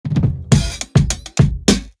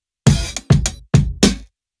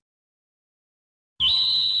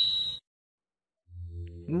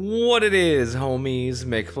What it is, homies,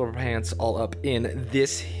 make Flipper Pants all up in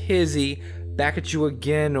this hizzy. Back at you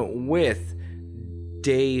again with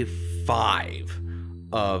day 5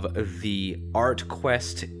 of the Art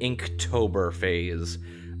Quest Inktober phase.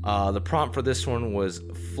 The prompt for this one was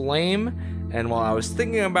flame, and while I was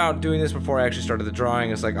thinking about doing this before I actually started the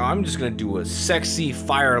drawing, it's like, oh, I'm just gonna do a sexy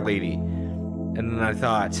fire lady. And then I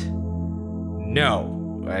thought,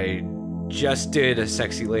 no, I just did a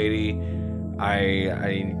sexy lady.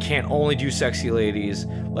 I can't only do sexy ladies.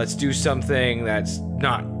 Let's do something that's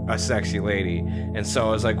not a sexy lady. And so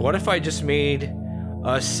I was like, what if I just made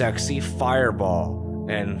a sexy fireball?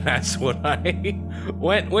 And that's what I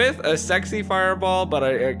went with, a sexy fireball. But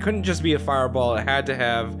it couldn't just be a fireball. It had to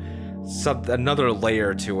have another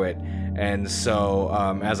layer to it. And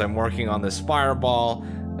so as I'm working on this fireball,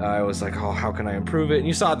 I was like, oh, how can I improve it? And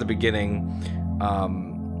you saw at the beginning,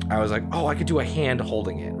 I was like, oh, I could do a hand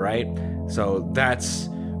holding it, right? So that's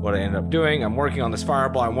what I ended up doing. I'm working on this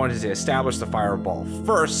fireball. I wanted to establish the fireball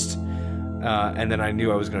first, and then I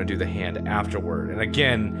knew I was going to do the hand afterward. And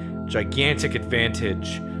again, gigantic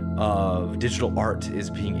advantage of digital art is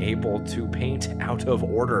being able to paint out of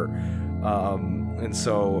order. And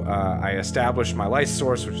so I established my light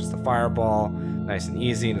source, which is the fireball, nice and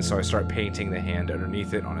easy. And so I start painting the hand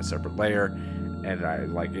underneath it on a separate layer. And I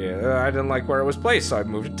didn't like where it was placed, so I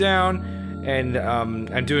moved it down. And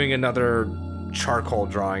I'm doing another charcoal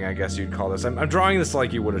drawing, I guess you'd call this. I'm drawing this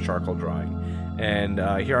like you would a charcoal drawing. And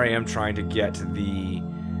here I am trying to get the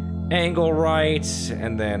angle right,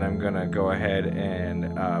 and then I'm gonna go ahead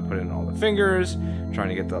and put in all the fingers, trying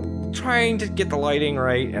to get the lighting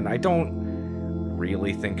right. And I don't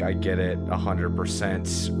really think I get it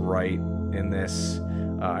 100% right in this.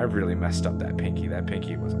 I really messed up that pinky. That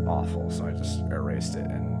pinky was awful, so I just erased it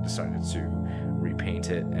and decided to repaint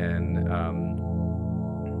it. And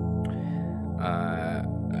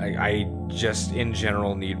I just in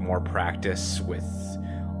general need more practice with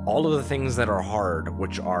all of the things that are hard,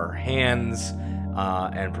 which are hands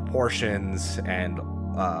and proportions and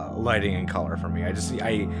lighting and color for me.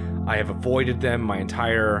 I have avoided them my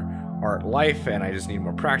entire art life, and I just need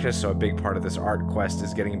more practice. So a big part of this art quest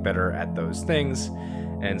is getting better at those things.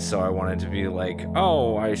 And so I wanted to be like,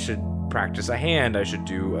 oh, I should practice a hand. I should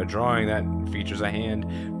do a drawing that features a hand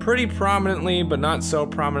pretty prominently, but not so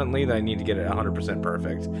prominently that I need to get it 100%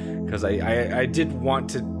 perfect. Because I did want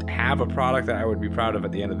to have a product that I would be proud of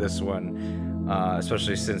at the end of this one,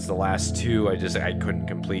 especially since the last two I couldn't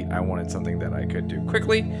complete. I wanted something that I could do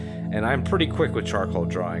quickly, and I'm pretty quick with charcoal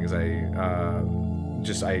drawings. I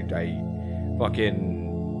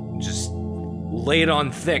fucking just lay it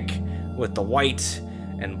on thick with the white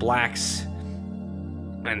and blacks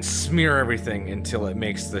and smear everything until it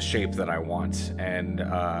makes the shape that I want. And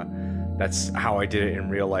that's how I did it in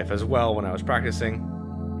real life as well when I was practicing.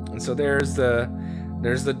 And so there's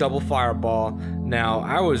the double fireball. Now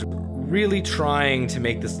I was really trying to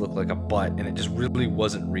make this look like a butt, and it just really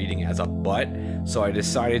wasn't reading as a butt, so I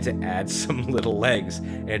decided to add some little legs.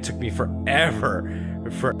 And it took me forever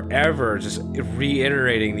just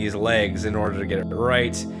reiterating these legs in order to get it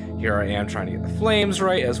right. Here I am trying to get the flames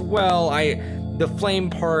right as well. The flame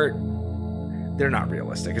part, they're not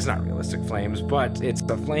realistic. It's not realistic flames, but it's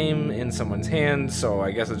the flame in someone's hand, so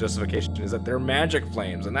I guess the justification is that they're magic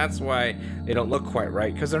flames, and that's why they don't look quite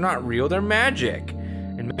right, because they're not real, they're magic.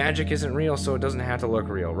 And magic isn't real, so it doesn't have to look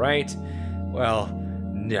real, right? Well,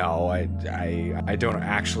 no, I don't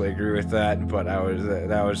actually agree with that, but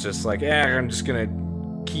that was just like, I'm just gonna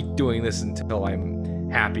keep doing this until I'm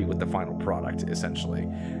happy with the final product, essentially.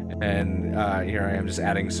 And here I am just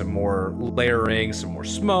adding some more layering, some more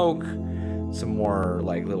smoke, some more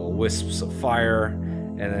like little wisps of fire.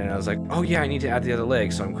 And then I was like, oh yeah, I need to add the other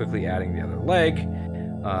leg. So I'm quickly adding the other leg,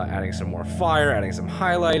 adding some more fire, adding some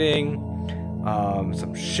highlighting,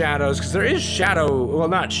 some shadows, because there is shadow, well,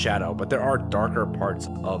 not shadow, but there are darker parts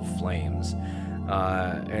of flames.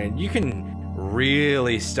 And you can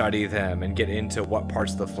really study them and get into what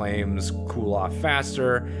parts of the flames cool off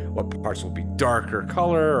faster, what parts will be darker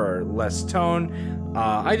color or less tone.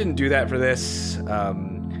 I didn't do that for this.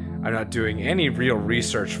 I'm not doing any real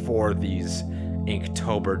research for these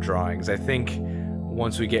Inktober drawings. I think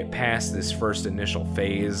once we get past this first initial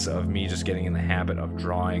phase of me just getting in the habit of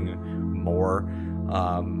drawing more,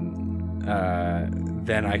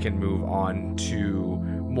 then I can move on to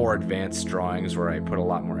more advanced drawings where I put a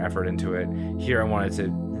lot more effort into it. Here I wanted to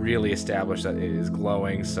really establish that it is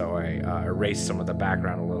glowing, so I erased some of the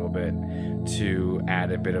background a little bit to add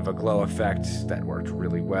a bit of a glow effect that worked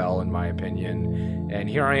really well in my opinion. And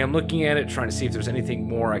here I am looking at it, trying to see if there's anything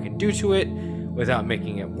more I can do to it without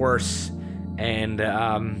making it worse. And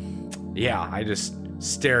yeah, I just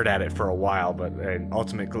stared at it for a while, but I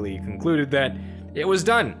ultimately concluded that it was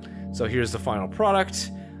done. So here's the final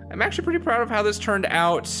product. I'm actually pretty proud of how this turned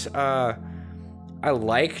out. I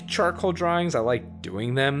like charcoal drawings. I like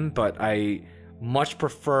doing them, but I much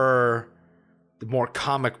prefer the more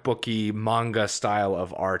comic booky manga style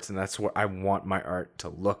of art, and that's what I want my art to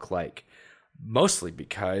look like. Mostly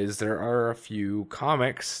because there are a few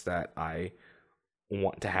comics that I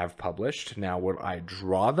want to have published. Now, would I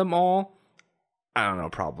draw them all? I don't know,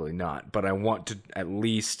 probably not. But I want to at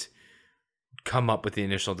least come up with the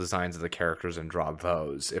initial designs of the characters and draw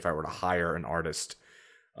those if I were to hire an artist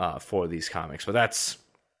for these comics. But that's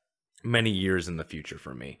many years in the future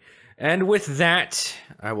for me. And with that,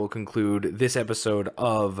 I will conclude this episode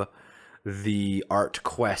of the Art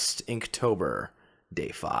Quest Inktober Day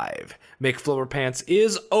 5. Make Flipper Pants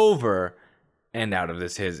is over and out of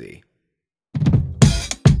this hizzy.